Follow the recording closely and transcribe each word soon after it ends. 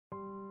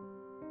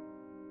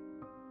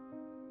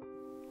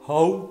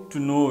How to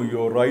know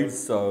your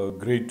rights are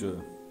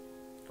greater?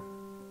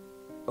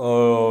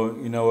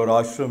 In our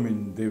ashram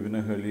in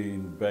Devanahalli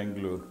in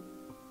Bangalore,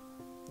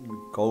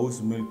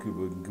 cow's milk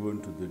was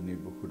given to the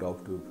neighborhood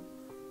after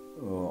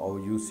our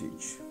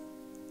usage.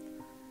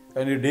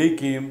 And a day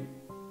came,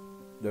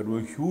 there were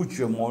a huge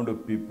amount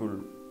of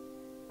people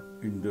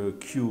in the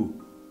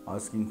queue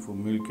asking for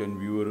milk, and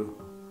we were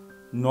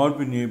not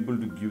been able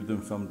to give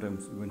them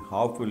sometimes even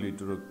half a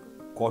liter or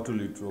quarter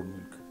liter of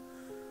milk.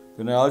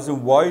 Then I asked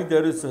them why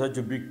there is such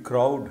a big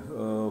crowd,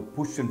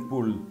 push and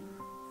pull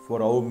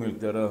for our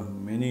milk. There are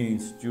many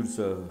institutes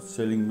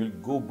selling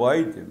milk, go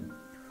buy them.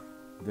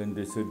 Then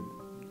they said,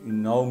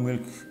 in our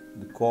milk,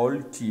 the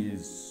quality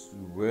is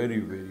very,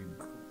 very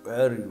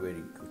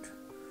good.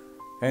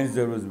 Hence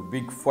there was a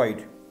big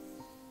fight.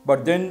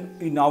 But then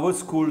in our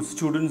school,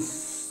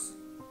 students,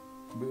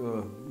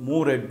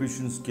 more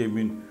admissions came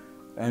in,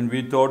 and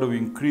we thought of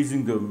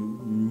increasing the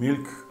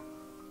milk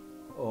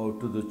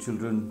to the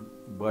children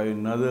by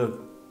another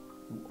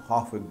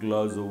half a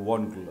glass or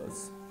one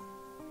glass.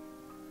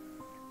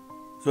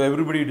 So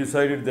everybody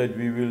decided that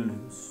we will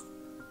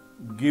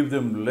give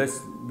them less,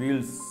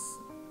 we'll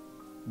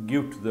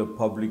give to the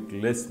public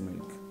less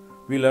milk.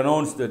 We'll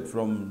announce that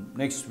from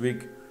next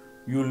week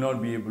you will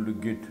not be able to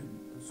get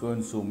so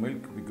and so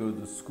milk because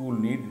the school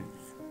needed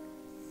it.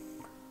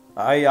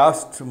 I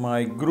asked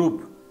my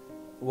group,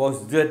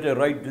 was that a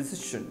right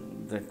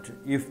decision? That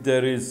if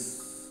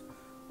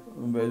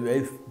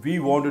we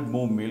wanted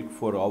more milk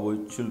for our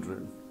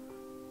children,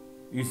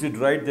 is it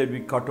right that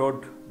we cut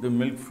out the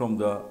milk from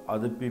the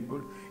other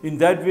people? In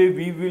that way,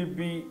 we will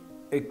be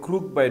a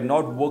crook by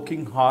not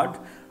working hard.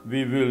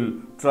 We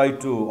will try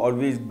to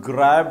always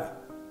grab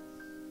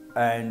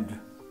and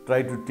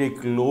try to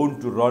take loan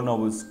to run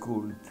our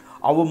school.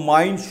 Our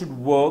mind should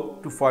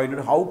work to find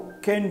out how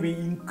can we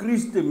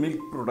increase the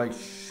milk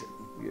production.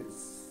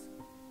 Yes.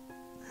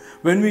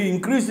 When we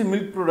increase the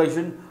milk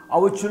production,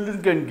 our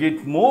children can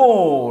get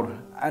more,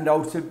 and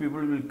outside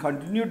people will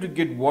continue to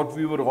get what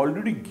we were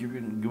already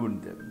given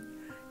them.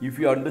 If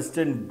you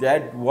understand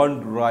that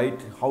one right,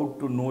 how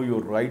to know your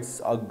rights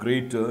are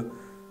greater,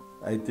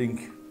 I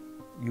think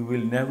you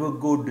will never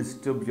go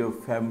disturb your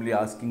family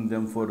asking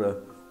them for a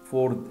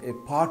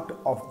part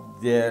of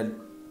their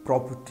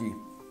property.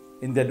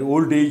 In that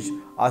old age,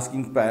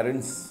 asking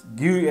parents,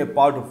 give a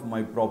part of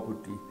my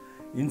property.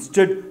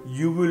 Instead,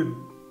 you will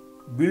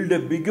build a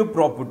bigger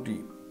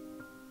property,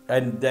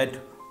 and that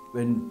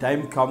when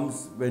time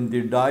comes, when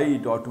they die,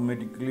 it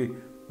automatically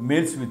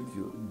melts with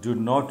you. Do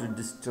not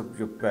disturb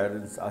your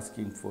parents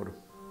asking for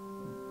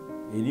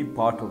any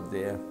part of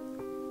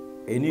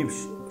any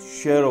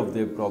share of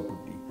their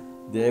property.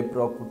 Their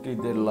property,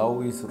 their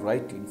love is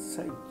right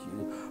inside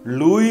you.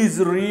 Louis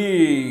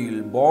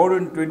Riel, born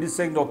on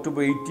 22nd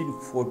October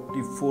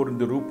 1844 in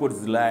the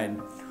Rupert's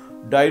Land,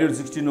 died on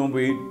 16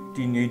 November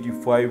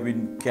 1885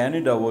 in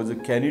Canada, was a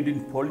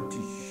Canadian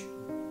politician,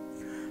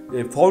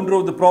 a founder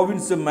of the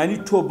province of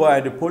Manitoba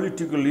and a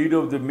political leader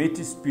of the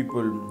Métis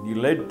people. He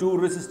led two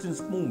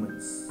resistance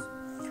movements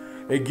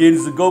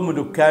against the government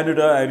of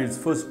Canada and its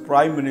first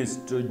Prime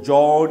Minister,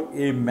 John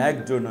A.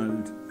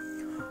 Macdonald.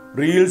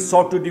 Riel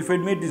sought to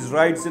defend Métis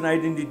rights and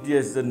identity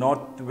as the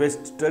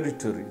Northwest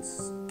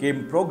Territories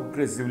came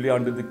progressively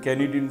under the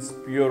Canadian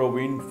sphere of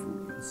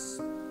influence.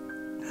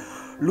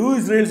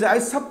 Louis Riel said, I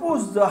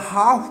suppose the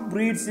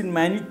half-breeds in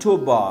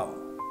Manitoba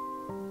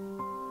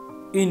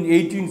in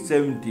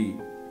 1870,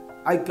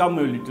 I come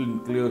a little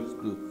close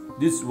to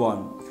this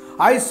one.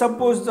 I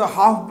suppose the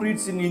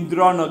half-breeds in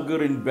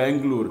Indiranagar in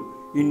Bangalore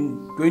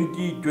in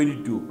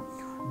 2022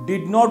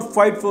 did not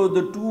fight for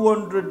the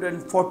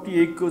 240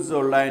 acres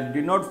of land,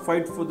 did not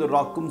fight for the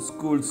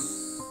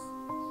Rakumjee's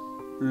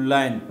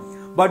land.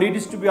 But it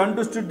is to be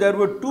understood there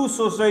were two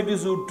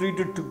societies who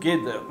treated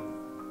together.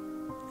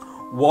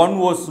 One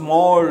was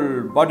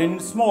small, but in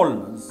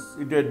smallness,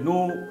 it had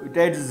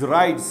its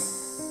rights.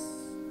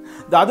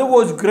 The other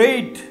was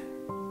great,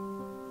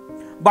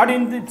 but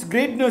in its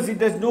greatness,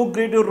 it has no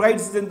greater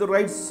rights than the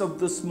rights of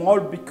the small,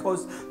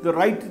 because the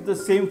right is the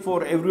same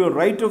for everyone.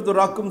 Right of the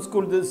Rakum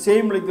school, the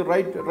same like the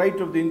right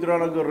of the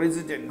Indiranagar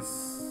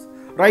residents.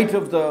 Right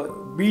of the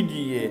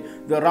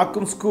BDA, the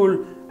Rakum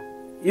school.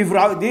 If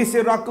they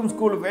say Rakum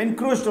school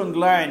encroached on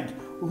land,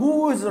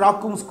 who is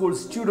Rakum school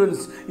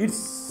students?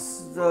 It's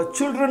the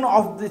children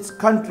of this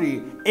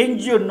country.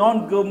 NGO,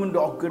 non-government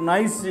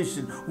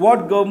organization.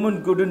 What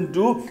government couldn't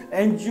do,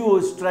 NGO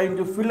is trying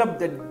to fill up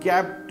that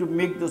gap to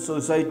make the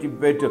society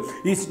better.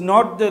 It's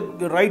not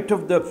the right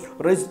of the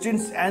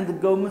residents and the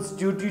government's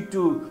duty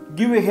to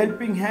give a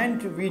helping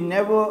hand. We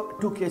never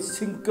took a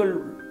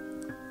single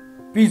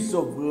piece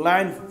of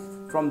land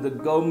from the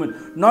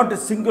government, not a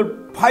single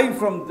pie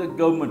from the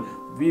government.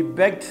 We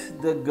begged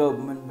the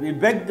government, we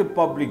begged the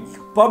public.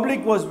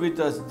 Public was with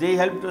us. They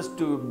helped us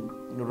to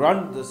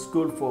run the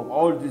school for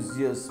all these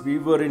years. We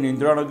were in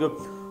Indiranagar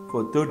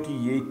for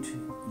 38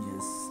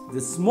 years.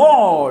 The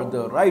small,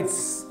 the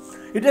rights.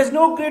 It has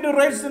no greater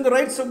rights than the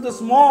rights of the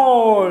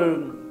small.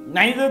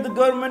 Neither the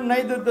government,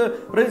 neither the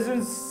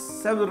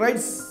residents have the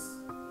rights,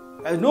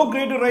 has no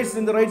greater rights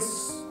than the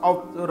rights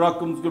of the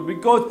Rakumjee,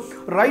 because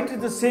right is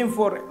the same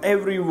for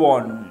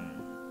everyone.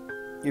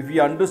 If we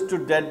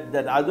understood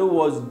that other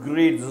was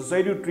great,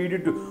 society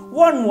treated to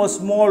one was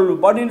small,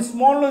 but in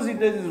smallness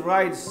it is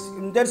rights.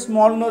 In that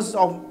smallness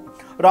of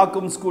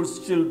Rakumjee School's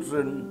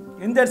children,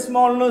 in that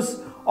smallness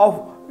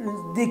of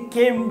they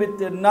came with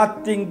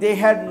nothing, they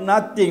had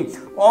nothing.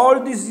 All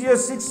these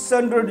years,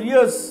 600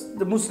 years,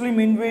 the Muslim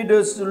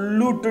invaders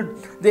looted.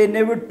 They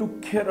never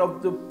took care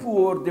of the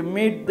poor. They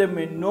made them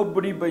a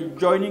nobody by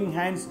joining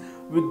hands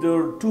with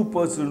the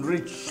 2%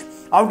 rich.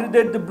 After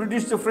that, the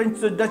British, the French,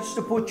 the Dutch,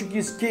 the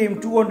Portuguese came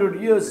 200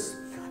 years.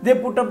 They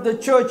put up the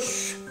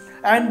church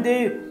and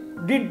they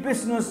did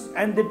business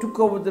and they took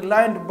over the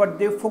land, but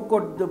they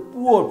forgot the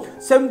poor.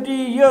 70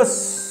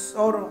 years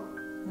or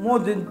more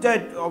than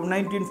that of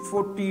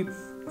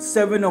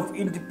 1947 of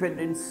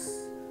independence.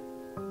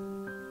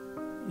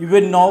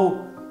 Even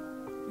now,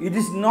 it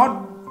is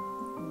not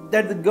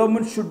that the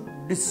government should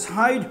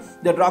decide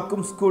that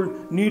Rakumjee School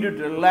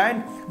needed a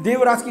land. They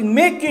were asking,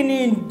 make in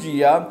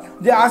India.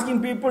 They are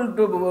asking people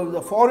to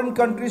the foreign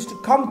countries to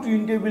come to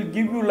India. We'll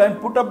give you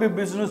land, put up a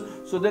business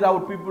so that our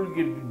people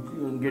get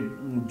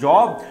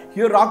job.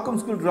 Here Rakumjee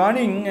School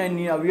running, and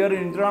we are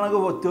in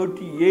Indranagar for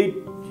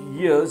 38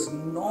 years,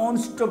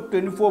 non-stop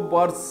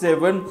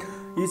 24/7.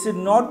 Is it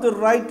not the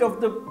right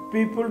of the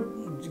people,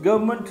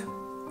 government,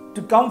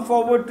 to come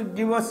forward to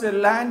give us a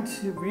land?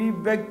 We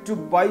beg to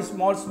buy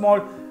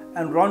small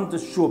and run the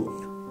show.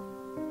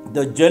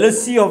 The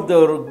jealousy of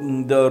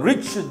the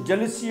rich,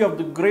 jealousy of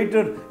the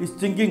greater is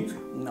thinking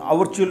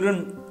our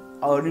children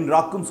are in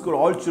Rakumjee School.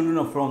 All children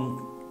are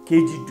from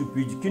KG to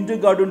PG,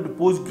 kindergarten to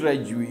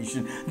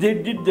post-graduation. They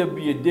did the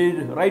BA, they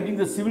writing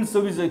the civil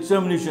service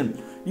examination.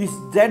 Is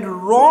that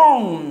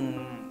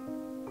wrong?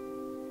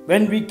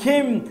 When we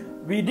came,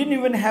 we didn't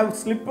even have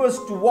slippers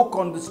to walk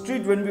on the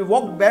street. When we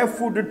walked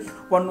barefooted,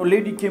 one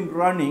lady came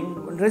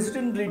running, one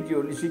resident lady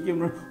only, she came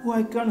running. Oh,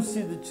 I can't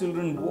see the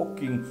children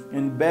walking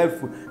and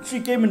barefoot. She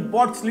came and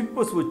bought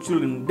slippers for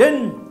children.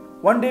 Then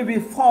one day we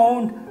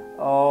found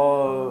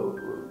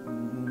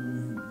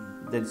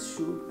that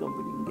shoe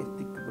company,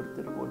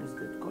 what is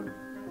that called?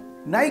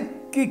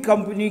 Nike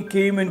company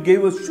came and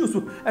gave us shoes,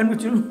 and we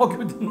children walked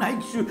with the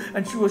Nike shoe,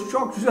 and she was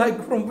shocked. She was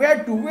like, from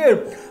where to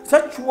where?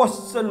 Such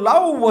was the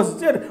love was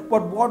there,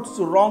 but what's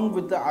wrong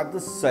with the other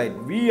side?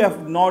 We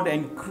have not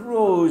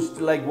encroached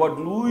like what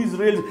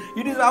Riel.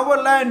 It is our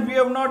land. We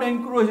have not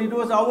encroached. It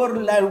was our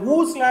land.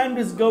 Whose land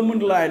is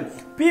government land?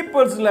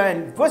 People's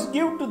land. First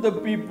give to the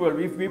people.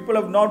 If people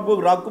have not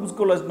worked, Rakumjee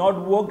School has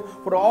not worked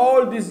for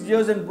all these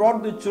years and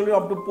brought the children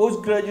up to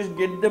post-graduation,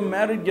 get them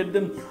married, get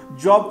them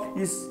job.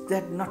 Is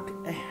that not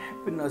a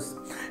happiness?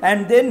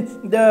 And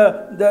then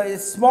the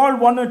small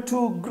one or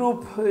two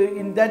group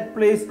in that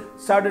place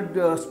started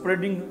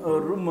spreading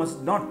rumors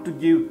not to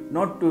give,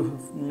 not to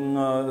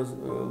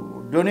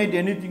donate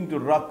anything to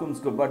Rakumjee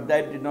School, but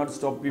that did not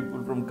stop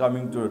people from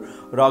coming to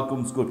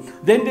Rakumjee School.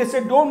 Then they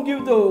said, don't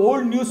give the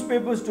old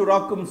newspapers to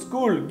Rakumjee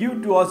School,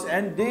 give to us.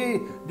 And they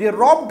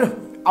robbed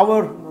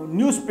our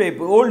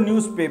newspaper, old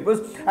newspapers,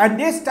 and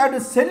they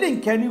started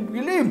selling. Can you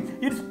believe?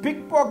 It's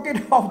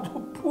pickpocket of the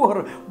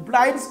poor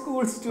blind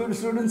school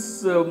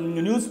students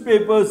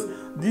newspapers.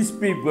 These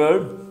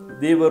people,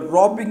 they were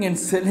robbing and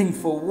selling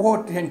for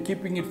what and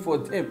keeping it for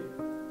them.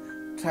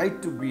 Try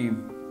to be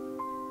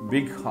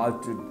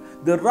big-hearted.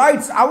 The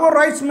rights, our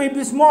rights may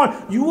be small.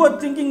 You are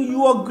thinking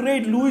you are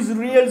great,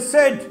 Riel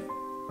said.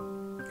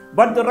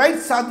 But the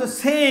rights are the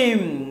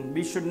same.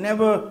 We should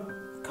never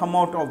come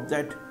out of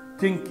that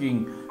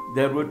thinking.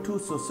 There were two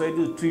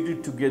societies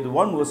treated together.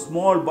 One was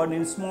small, but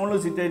in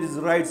smallness it had its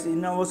rights.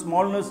 In our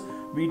smallness,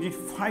 we did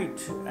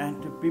fight,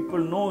 and people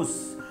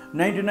knows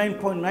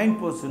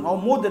 99.9% or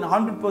more than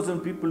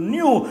 100% people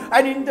knew.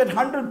 And in that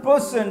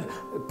 100%,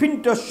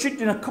 pint of shit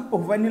in a cup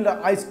of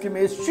vanilla ice cream,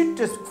 a shit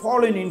has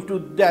fallen into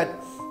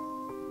that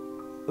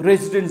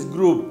residents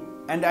group.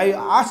 And I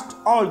asked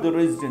all the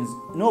residents,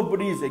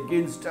 nobody is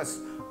against us,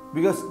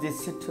 because they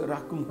said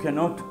Rakum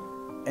cannot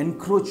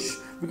encroach,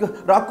 because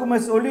Rakum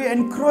has only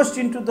encroached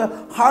into the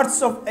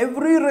hearts of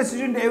every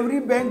resident, every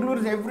Bangalore,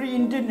 every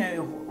Indian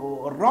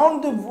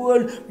around the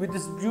world with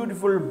his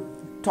beautiful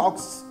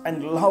talks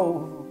and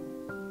love.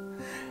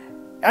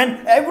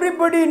 And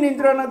everybody in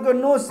Indranagar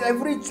knows,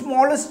 every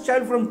smallest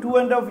child from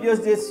 2.5 years,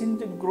 they seen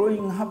them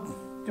growing up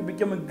to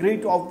become a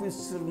great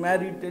officer,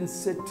 married and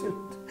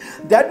settled.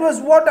 That was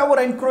what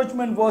our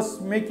encroachment was,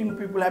 making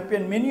people happy.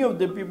 And many of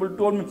the people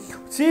told me,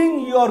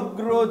 seeing your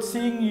growth,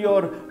 seeing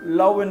your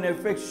love and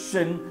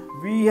affection,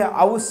 we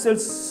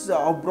ourselves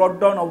brought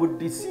down our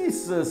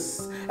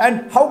diseases.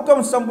 And how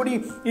come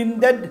somebody in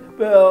that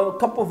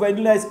cup of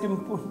vanilla ice cream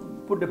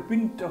put a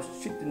pint of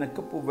shit in a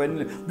cup of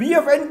vanilla? We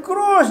have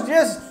encroached.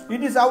 Yes,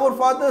 it is our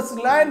father's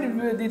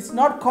land. It's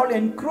not called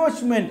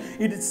encroachment.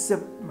 It is a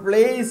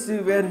place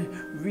where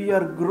we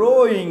are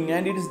growing,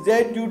 and it is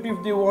their duty.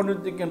 If they want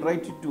it, they can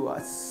write it to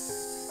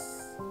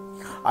us.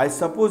 I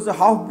suppose the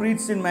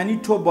half-breeds in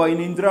Manitoba, in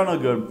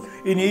Indranagar,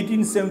 in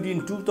 1870,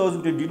 in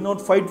 2000, did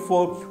not fight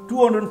for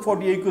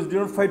 240 acres, did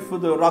not fight for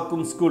the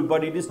Rakum school,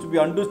 but it is to be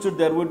understood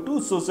there were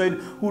two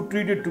societies who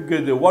treated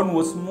together. One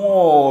was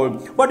small,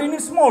 but in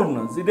its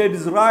smallness, it had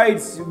its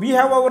rights. We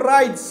have our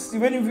rights.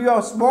 Even if you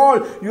are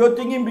small, you are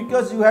thinking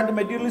because you had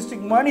materialistic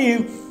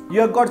money, you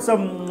have got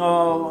some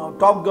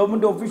top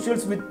government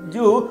officials with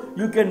you,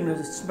 you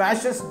can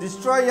smash us,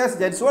 destroy us.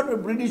 That's what the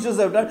Britishers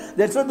have done.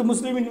 That's what the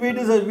Muslim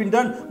invaders have been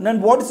done.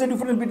 And what is the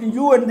difference between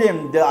you and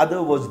them? The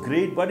other was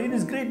great, but in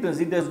its greatness,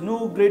 it has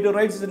no greater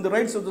rights than the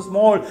rights of the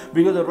small,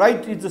 because the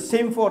right is the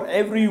same for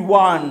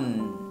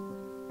everyone.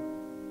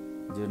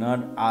 Do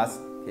not ask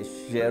a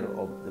share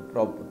of the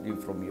property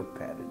from your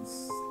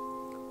parents.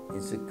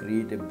 It's to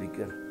create a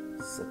bigger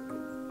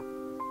circle.